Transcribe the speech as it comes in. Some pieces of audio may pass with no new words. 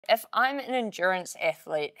If I'm an endurance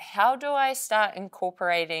athlete, how do I start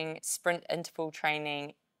incorporating sprint interval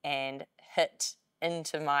training and HIIT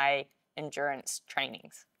into my endurance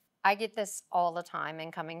trainings? I get this all the time,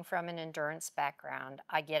 and coming from an endurance background,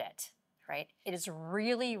 I get it, right? It is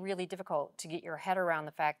really, really difficult to get your head around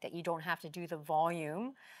the fact that you don't have to do the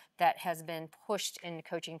volume that has been pushed in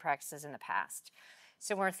coaching practices in the past.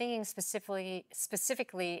 So we're thinking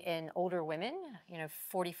specifically in older women,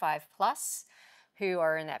 45 plus, who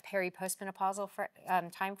are in that postmenopausal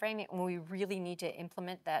time frame, when we really need to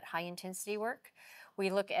implement that high intensity work.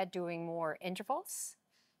 We look at doing more intervals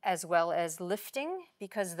as well as lifting,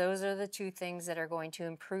 because those are the two things that are going to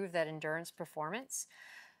improve that endurance performance.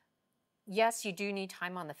 Yes, you do need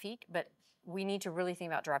time on the feet, but we need to really think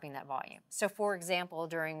about dropping that volume. So, for example,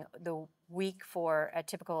 during the week for a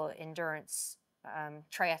typical endurance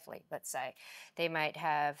triathlete, let's say, they might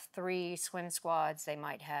have 3 swim squads, they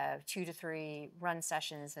might have 2 to 3 run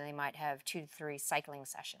sessions, and they might have 2 to 3 cycling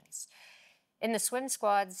sessions. In the swim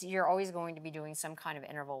squads, you're always going to be doing some kind of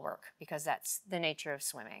interval work because that's the nature of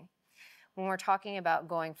swimming. When we're talking about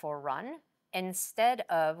going for a run, instead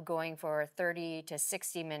of going for a 30 to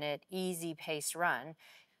 60-minute easy pace run,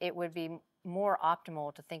 it would be more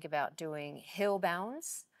optimal to think about doing hill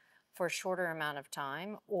bounds for a shorter amount of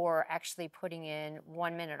time, or actually putting in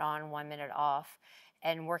 1 minute on, 1 minute off,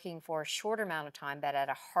 and working for a shorter amount of time but at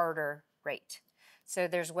a harder rate. So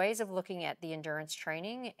there's ways of looking at the endurance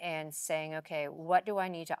training and saying, okay, what do I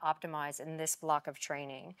need to optimize in this block of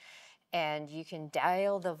training? And you can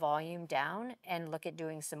dial the volume down and look at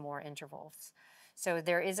doing some more intervals. So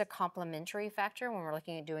there is a complementary factor when we're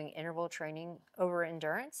looking at doing interval training over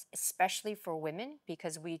endurance, especially for women,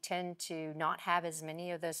 because we tend to not have as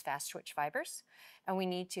many of those fast twitch fibers, and we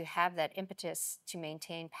need to have that impetus to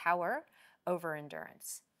maintain power over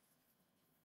endurance.